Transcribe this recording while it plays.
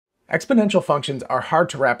Exponential functions are hard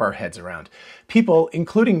to wrap our heads around. People,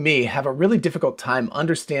 including me, have a really difficult time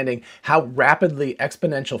understanding how rapidly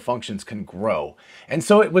exponential functions can grow. And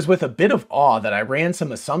so it was with a bit of awe that I ran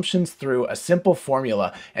some assumptions through a simple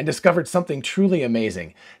formula and discovered something truly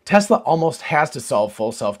amazing. Tesla almost has to solve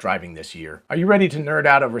full self-driving this year. Are you ready to nerd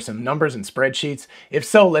out over some numbers and spreadsheets? If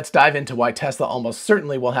so, let's dive into why Tesla almost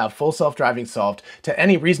certainly will have full self-driving solved to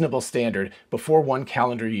any reasonable standard before 1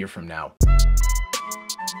 calendar year from now.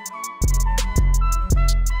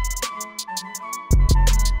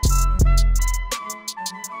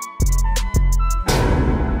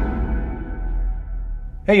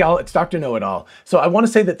 Hey y'all, it's Dr. Know-It-All. So I want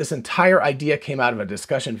to say that this entire idea came out of a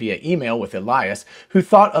discussion via email with Elias, who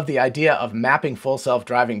thought of the idea of mapping full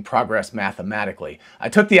self-driving progress mathematically. I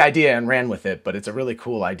took the idea and ran with it, but it's a really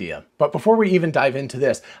cool idea. But before we even dive into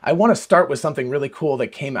this, I want to start with something really cool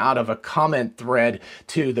that came out of a comment thread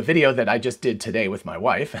to the video that I just did today with my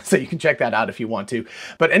wife, so you can check that out if you want to.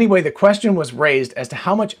 But anyway, the question was raised as to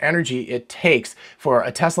how much energy it takes for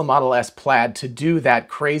a Tesla Model S Plaid to do that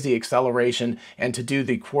crazy acceleration and to do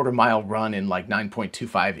the quarter-mile run in like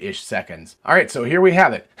 9.25-ish seconds. All right, so here we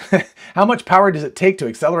have it. How much power does it take to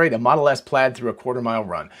accelerate a Model S Plaid through a quarter-mile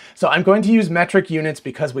run? So I'm going to use metric units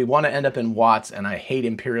because we want to end up in watts, and I hate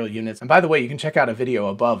imperial units. And by the way, you can check out a video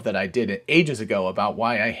above that I did ages ago about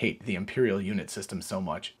why I hate the imperial unit system so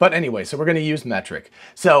much. But anyway, so we're going to use metric.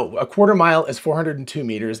 So a quarter mile is 402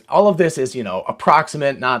 meters. All of this is,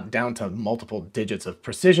 approximate, not down to multiple digits of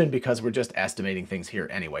precision because we're just estimating things here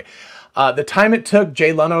anyway. The time it took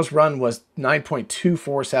Jay Leno's run was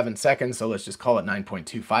 9.247 seconds, so let's just call it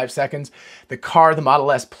 9.25 seconds. The car, the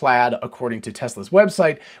Model S Plaid, according to Tesla's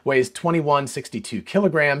website, weighs 2162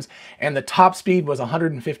 kilograms, and the top speed was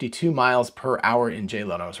 152 miles per hour in Jay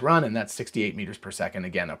Leno's run, and that's 68 meters per second,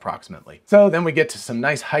 again, approximately. So then we get to some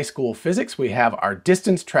nice high school physics. We have our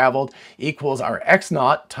distance traveled equals our x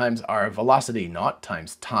naught times our velocity naught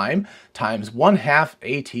times time times 1/2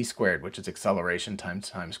 at squared, which is acceleration times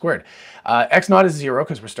time squared. X naught is 0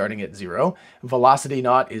 because we're starting at 0. Velocity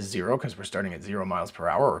naught is 0 because we're starting at 0 miles per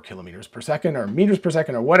hour or kilometers per second or meters per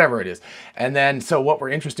second or whatever it is. And then, so what we're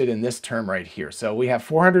interested in this term right here. So we have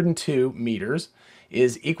 402 meters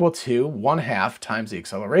is equal to 1/2 times the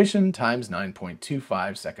acceleration times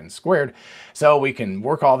 9.25 seconds squared. So we can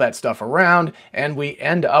work all that stuff around and we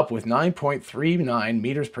end up with 9.39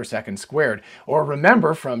 meters per second squared. Or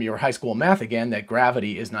remember from your high school math again that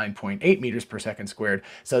gravity is 9.8 meters per second squared.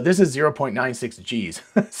 So this is 0.96 Gs.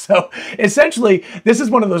 So essentially this is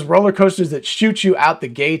one of those roller coasters that shoots you out the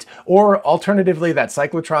gate, or alternatively that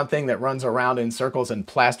cyclotron thing that runs around in circles and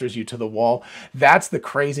plasters you to the wall. That's the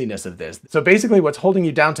craziness of this. So basically what's holding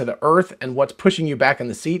you down to the earth and what's pushing you back in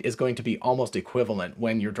the seat is going to be almost equivalent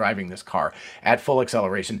when you're driving this car at full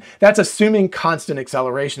acceleration. That's assuming constant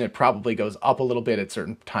acceleration. It probably goes up a little bit at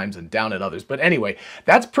certain times and down at others. But anyway,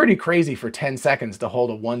 that's pretty crazy for 10 seconds to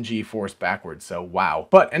hold a 1G force backwards. So wow.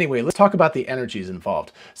 But anyway, let's talk about the energies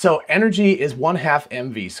involved. So energy is 1/2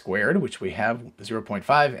 mv squared, which we have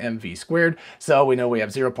 0.5 mv squared. So we know we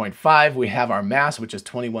have 0.5. We have our mass, which is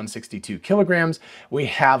 2162 kilograms. We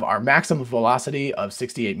have our maximum velocity of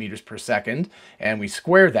 68 meters per second, and we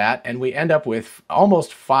square that, and we end up with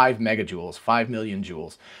almost 5 megajoules, 5 million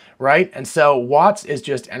joules. Right? And so watts is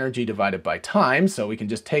just energy divided by time. So we can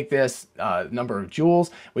just take this number of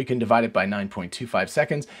joules, we can divide it by 9.25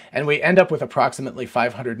 seconds, and we end up with approximately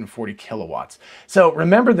 540 kilowatts. So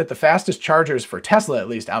remember that the fastest chargers for Tesla, at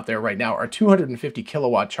least out there right now, are 250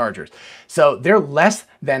 kilowatt chargers. So they're less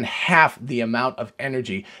than half the amount of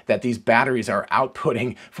energy that these batteries are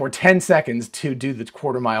outputting for 10 seconds to do the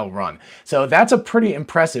quarter-mile run. So that's a pretty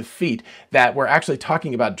impressive feat that we're actually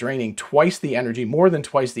talking about draining twice the energy, more than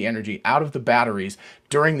twice the energy out of the batteries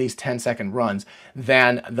during these 10-second runs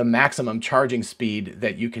than the maximum charging speed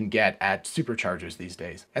that you can get at superchargers these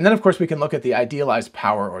days. And then of course we can look at the idealized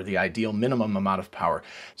power, or the ideal minimum amount of power.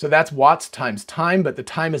 So that's watts times time, but the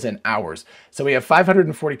time is in hours. So we have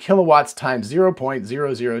 540 kilowatts times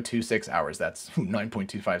 0.0026 hours. That's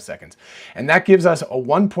 9.25 seconds. And that gives us a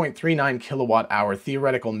 1.39 kilowatt hour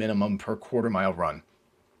theoretical minimum per quarter-mile run.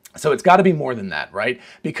 So it's got to be more than that, right?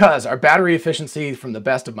 Because our battery efficiency, from the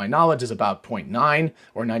best of my knowledge, is about 0.9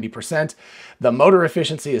 or 90%. The motor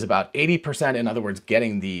efficiency is about 80%, in other words,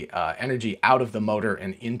 getting the energy out of the motor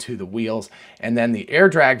and into the wheels. And then the air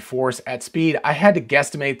drag force at speed, I had to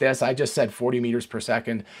guesstimate this. I just said 40 meters per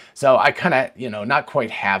second. So I kind of, not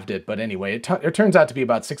quite halved it, but anyway, it turns out to be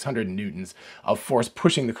about 600 newtons of force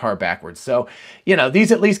pushing the car backwards. So,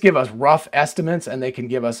 these at least give us rough estimates, and they can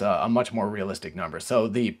give us a much more realistic number. So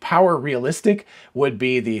the power realistic would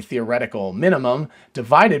be the theoretical minimum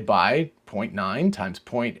divided by 0.9 times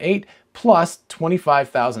 0.8 plus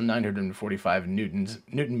 25,945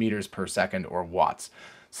 newton meters per second, or watts.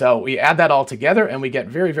 So we add that all together and we get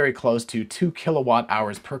very, very close to 2 kilowatt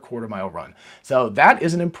hours per quarter mile run. So that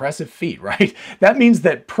is an impressive feat, right? That means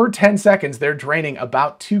that per 10 seconds, they're draining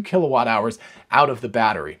about 2 kilowatt hours out of the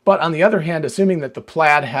battery. But on the other hand, assuming that the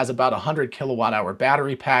Plaid has about a 100 kilowatt hour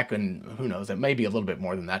battery pack, and who knows, it may be a little bit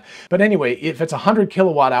more than that. But anyway, if it's a 100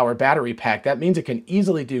 kilowatt hour battery pack, that means it can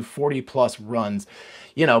easily do 40 plus runs,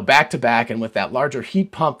 you know, back to back. And with that larger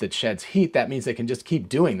heat pump that sheds heat, that means they can just keep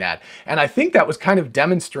doing that. And I think that was kind of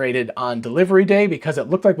demonstrated on delivery day, because it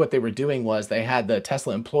looked like what they were doing was they had the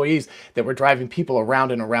Tesla employees that were driving people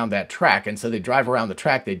around and around that track. And so they drive around the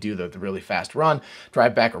track, they do the really fast run,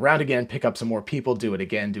 drive back around again, pick up some more people, do it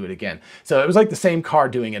again, do it again. So it was like the same car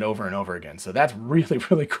doing it over and over again. So that's really,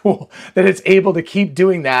 really cool that it's able to keep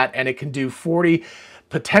doing that, and it can do 40,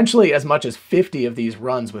 potentially as much as 50 of these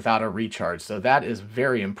runs without a recharge. So that is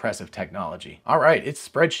very impressive technology. All right, it's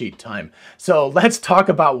spreadsheet time. So let's talk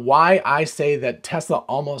about why I say that Tesla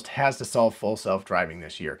almost has to solve full self-driving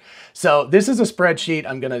this year. So this is a spreadsheet.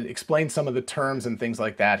 I'm going to explain some of the terms and things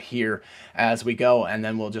like that here as we go, and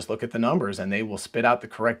then we'll just look at the numbers and they will spit out the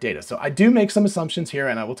correct data. So I do make some assumptions here,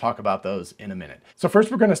 and I will talk about those in a minute. So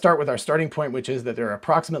first, we're going to start with our starting point, which is that there are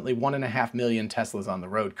approximately 1.5 million Teslas on the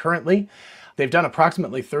road currently. They've done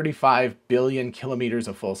approximately 35 billion kilometers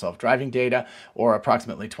of full self-driving data, or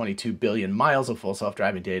approximately 22 billion miles of full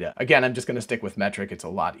self-driving data. Again, I'm just going to stick with metric. It's a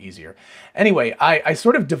lot easier. Anyway, I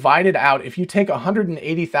sort of divided out, if you take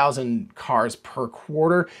 180,000 cars per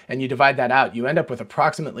quarter and you divide that out, you end up with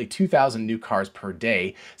approximately 2,000 new cars per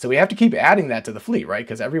day. So we have to keep adding that to the fleet, right?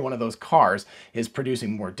 Because every one of those cars is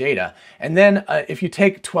producing more data. And then if you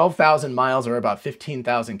take 12,000 miles, or about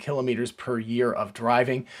 15,000 kilometers per year of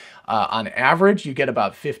driving, on average, you get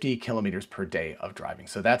about 50 kilometers per day of driving.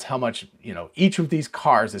 So that's how much, you know, each of these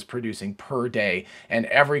cars is producing per day, and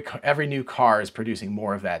every new car is producing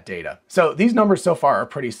more of that data. So these numbers so far are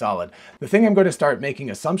pretty solid. The thing I'm going to start making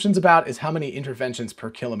assumptions about is how many interventions per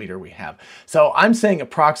kilometer we have. So I'm saying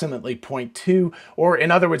approximately 0.2, or in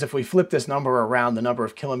other words, if we flip this number around, the number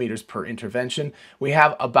of kilometers per intervention, we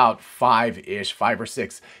have about 5 or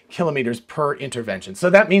 6 kilometers per intervention. So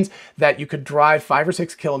that means that you could drive 5 or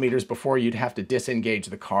 6 kilometers before you'd have to disengage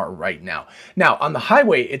the car right now. Now, on the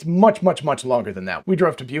highway, it's much, much, much longer than that. We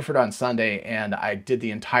drove to Beaufort on Sunday, and I did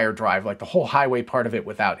the entire drive, like the whole highway part of it,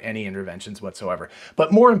 without any interventions whatsoever.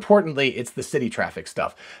 But more importantly, it's the city traffic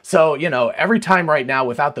stuff. So, you know, every time right now,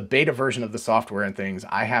 without the beta version of the software and things,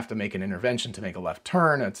 I have to make an intervention to make a left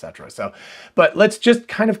turn, etc. So, but let's just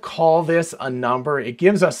kind of call this a number. It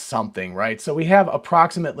gives us something, right? So we have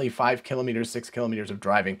approximately 5 kilometers, 6 kilometers of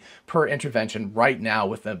driving per intervention right now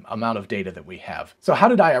with the amount of data that we have. So how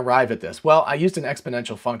did I arrive at this? Well, I used an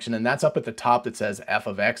exponential function, and that's up at the top that says f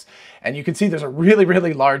of x. And you can see there's a really,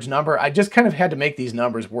 really large number. I just kind of had to make these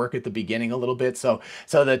numbers work at the beginning a little bit. So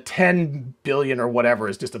the 10 billion or whatever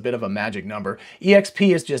is just a bit of a magic number.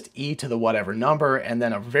 EXP is just e to the whatever number, and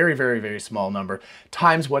then a very, very, very small number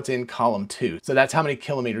times what's in column 2. So that's how many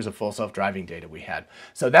kilometers of full self-driving data we had.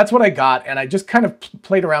 So that's what I got, and I just kind of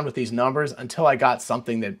played around with these numbers until I got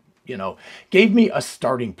something that, you know, gave me a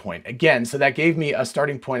starting point. Again, so that gave me a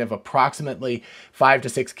starting point of approximately 5 to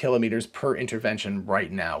 6 kilometers per intervention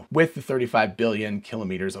right now, with the 35 billion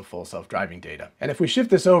kilometers of full self-driving data. And if we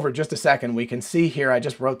shift this over just a second, we can see here, I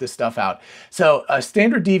just wrote this stuff out. So a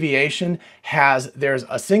standard deviation there's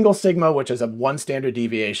a single sigma, which is a 1 standard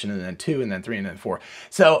deviation, and then 2, and then 3, and then 4.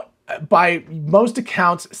 So by most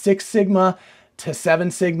accounts, 6 sigma to 7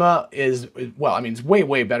 sigma is, well, I mean, it's way,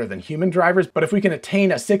 way better than human drivers. But if we can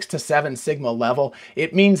attain a 6 to 7 sigma level,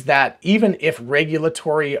 it means that even if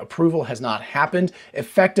regulatory approval has not happened,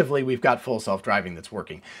 effectively we've got full self-driving that's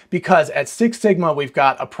working. Because at 6 sigma, we've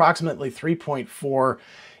got approximately 3.4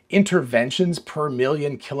 interventions per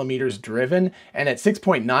million kilometers driven, and at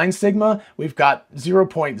 6.9 sigma, we've got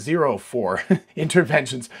 0.04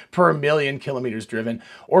 interventions per million kilometers driven,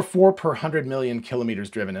 or 4 per 100 million kilometers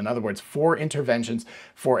driven. In other words, 4 interventions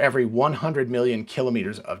for every 100 million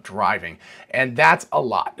kilometers of driving. And that's a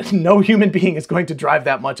lot. No human being is going to drive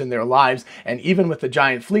that much in their lives, and even with the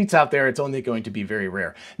giant fleets out there, it's only going to be very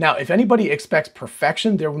rare. Now, if anybody expects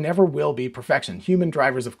perfection, there never will be perfection. Human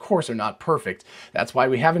drivers, of course, are not perfect. That's why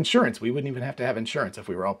we have insurance. We wouldn't even have to have insurance if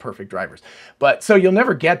we were all perfect drivers. But so you'll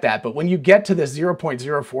never get that. But when you get to this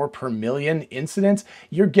 0.04 per million incidents,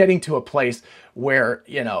 you're getting to a place where,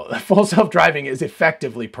 you know, full self-driving is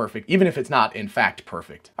effectively perfect, even if it's not in fact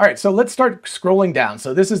perfect. All right, so let's start scrolling down.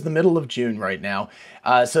 So this is the middle of June right now.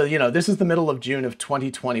 So, you know, this is the middle of June of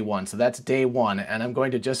 2021. So that's day one. And I'm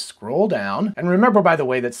going to just scroll down. And remember, by the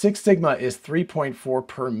way, that 6 sigma is 3.4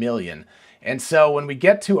 per million. And so when we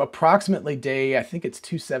get to approximately day, I think it's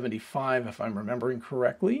 275, if I'm remembering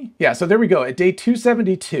correctly. Yeah, so there we go. At day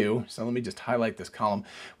 272, so let me just highlight this column,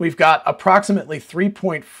 we've got approximately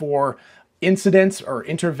 3.4 incidents or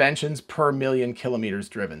interventions per million kilometers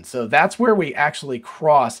driven. So that's where we actually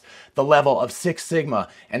cross the level of 6 sigma.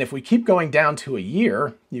 And if we keep going down to a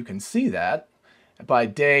year, you can see that by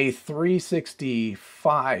day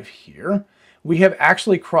 365 here, we have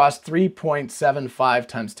actually crossed 3.75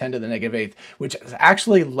 times 10 to the negative 8th, which is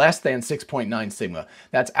actually less than 6.9 sigma.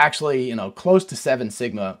 That's actually, you know, close to 7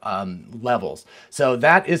 sigma levels. So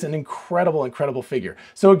that is an incredible, incredible figure.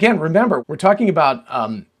 So again, remember, we're talking about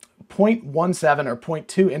 0.17 or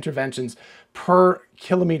 0.2 interventions per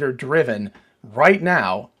kilometer driven right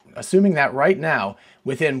now, assuming that right now,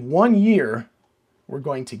 within 1 year, we're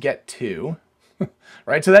going to get to,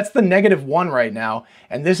 right? So that's the -1 right now,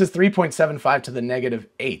 and this is 3.75 to the negative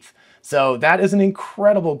 8th. So that is an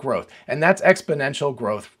incredible growth, and that's exponential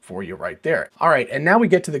growth for you right there. All right, and now we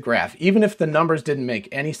get to the graph. Even if the numbers didn't make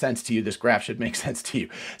any sense to you, this graph should make sense to you.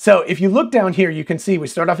 So if you look down here, you can see we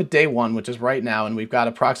start off at day 1, which is right now, and we've got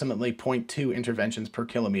approximately 0.2 interventions per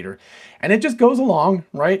kilometer. And it just goes along,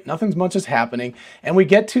 right? Nothing much is happening. And we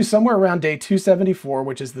get to somewhere around day 274,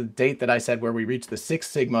 which is the date that I said where we reach the 6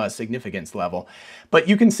 sigma significance level. But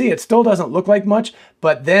you can see it still doesn't look like much,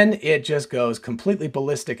 but then it just goes completely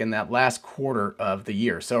ballistic in that last quarter of the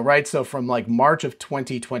year. So, right, so from like March of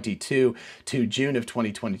 2022 to June of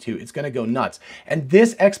 2022, it's going to go nuts. And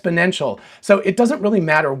this exponential, so it doesn't really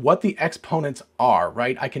matter what the exponents are,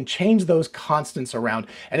 right? I can change those constants around,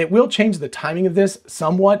 and it will change the timing of this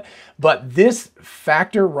somewhat, but this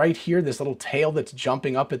factor right here, this little tail that's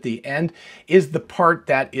jumping up at the end, is the part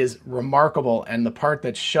that is remarkable and the part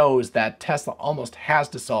that shows that Tesla almost has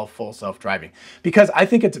to solve full self-driving. Because I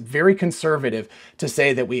think it's very conservative to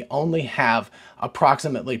say that we only have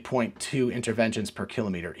approximately 0.2 interventions per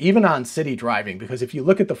kilometer, even on city driving, because if you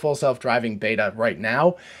look at the full self-driving beta right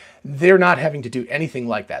now, they're not having to do anything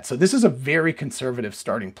like that. So this is a very conservative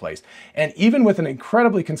starting place. And even with an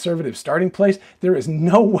incredibly conservative starting place, there is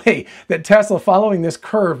no way that Tesla, following this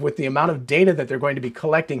curve with the amount of data that they're going to be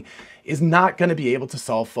collecting, is not going to be able to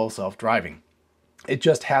solve full self-driving. It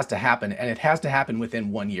just has to happen, and it has to happen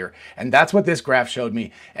within 1 year. And that's what this graph showed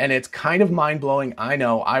me. And it's kind of mind-blowing. I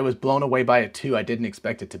know, I was blown away by it too. I didn't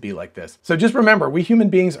expect it to be like this. So just remember, we human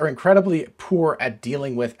beings are incredibly poor at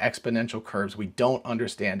dealing with exponential curves. We don't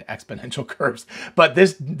understand exponential curves. But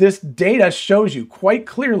this data shows you quite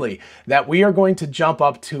clearly that we are going to jump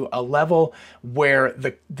up to a level where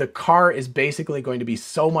the car is basically going to be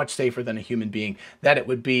so much safer than a human being that it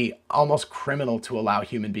would be almost criminal to allow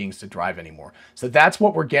human beings to drive anymore. So that's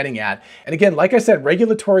what we're getting at. And again, like I said,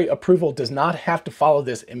 regulatory approval does not have to follow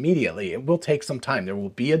this immediately. It will take some time. There will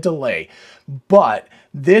be a delay. But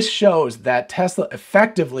this shows that Tesla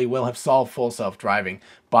effectively will have solved full self-driving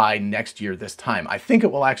by next year this time. I think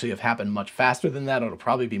it will actually have happened much faster than that. It'll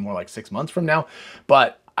probably be more like 6 months from now.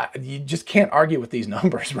 But you just can't argue with these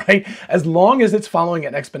numbers, right? As long as it's following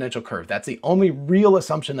an exponential curve. That's the only real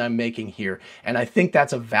assumption I'm making here. And I think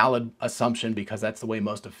that's a valid assumption because that's the way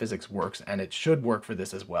most of physics works, and it should work for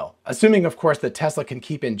this as well. Assuming, of course, that Tesla can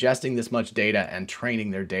keep ingesting this much data and training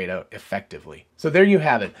their data effectively. So there you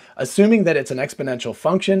have it. Assuming that it's an exponential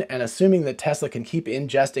function and assuming that Tesla can keep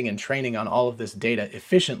ingesting and training on all of this data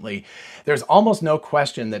efficiently, there's almost no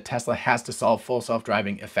question that Tesla has to solve full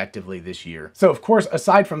self-driving effectively this year. So of course,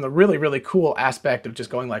 aside from the really, really cool aspect of just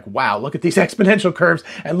going like, wow, look at these exponential curves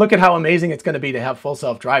and look at how amazing it's going to be to have full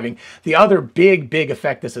self-driving, the other big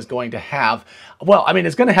effect this is going to have, well, I mean,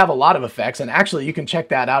 it's going to have a lot of effects. And actually, you can check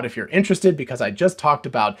that out if you're interested, because I just talked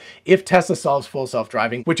about if Tesla solves full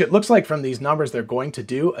self-driving, which it looks like from these numbers they're going to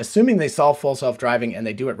do, assuming they solve full self-driving and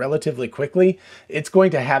they do it relatively quickly, it's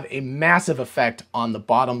going to have a massive effect on the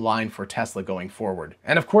bottom line for Tesla going forward.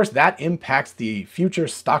 And of course, that impacts the future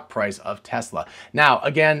stock price of Tesla. Now,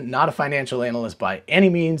 again, not a financial analyst by any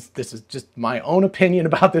means. This is just my own opinion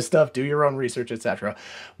about this stuff. Do your own research, etc.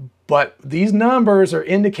 But these numbers are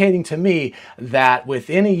indicating to me that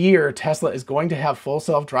within a year, Tesla is going to have full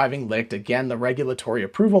self-driving licked. Again, the regulatory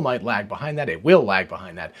approval might lag behind that. It will lag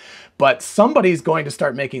behind that. But somebody's going to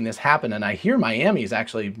start making this happen. And I hear Miami is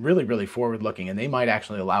actually really, really forward-looking, and they might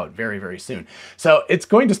actually allow it very, very soon. So it's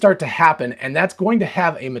going to start to happen, and that's going to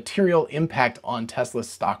have a material impact on Tesla's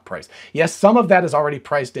stock price. Yes, some of that is already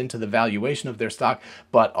priced into the valuation of their stock,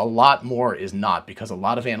 but a lot more is not, because a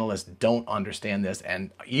lot of analysts don't understand this.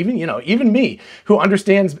 And even me, who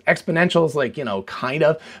understands exponentials, like, kind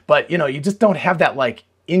of, but you just don't have that like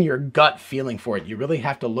in your gut feeling for it. You really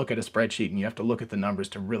have to look at a spreadsheet and you have to look at the numbers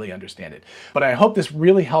to really understand it. But I hope this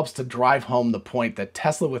really helps to drive home the point that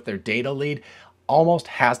Tesla, with their data lead, almost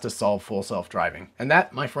has to solve full self-driving. And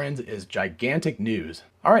that, my friends, is gigantic news.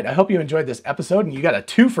 All right, I hope you enjoyed this episode, and you got a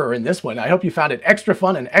twofer in this one. I hope you found it extra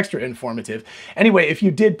fun and extra informative. Anyway, if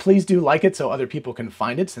you did, please do like it so other people can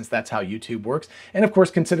find it, since that's how YouTube works. And of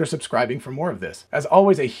course, consider subscribing for more of this. As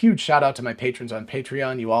always, a huge shout out to my patrons on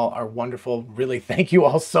Patreon. You all are wonderful. Really, thank you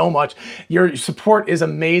all so much. Your support is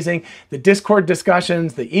amazing. The Discord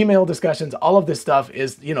discussions, the email discussions, all of this stuff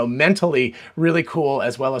is, mentally really cool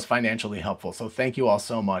as well as financially helpful. So thank you all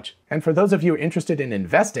so much. And for those of you interested in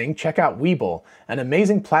investing, check out WeBull, an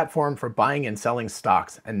amazing platform for buying and selling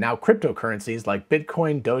stocks, and now cryptocurrencies like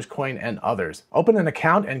Bitcoin, Dogecoin, and others. Open an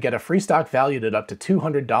account and get a free stock valued at up to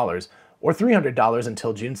 $200 or $300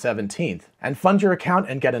 until June 17th, and fund your account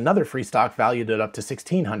and get another free stock valued at up to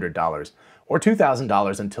 $1,600 or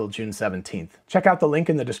 $2,000 until June 17th. Check out the link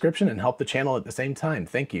in the description and help the channel at the same time.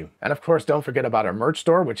 Thank you. And of course, don't forget about our merch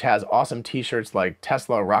store, which has awesome t-shirts like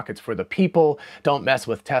Tesla Rockets for the People, Don't Mess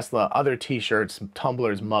with Tesla, other t-shirts,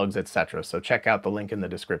 tumblers, mugs, etc. So check out the link in the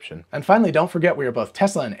description. And finally, don't forget we are both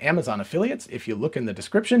Tesla and Amazon affiliates. If you look in the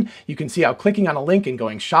description, you can see how clicking on a link and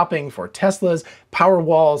going shopping for Teslas, power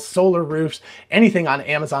walls, solar roofs, anything on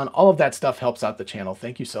Amazon, all of that stuff helps out the channel.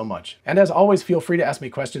 Thank you so much. And as always, feel free to ask me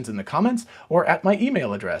questions in the comments or at my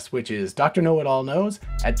email address, which is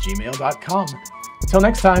drknowitallknows@gmail.com. Till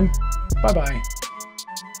next time, bye-bye.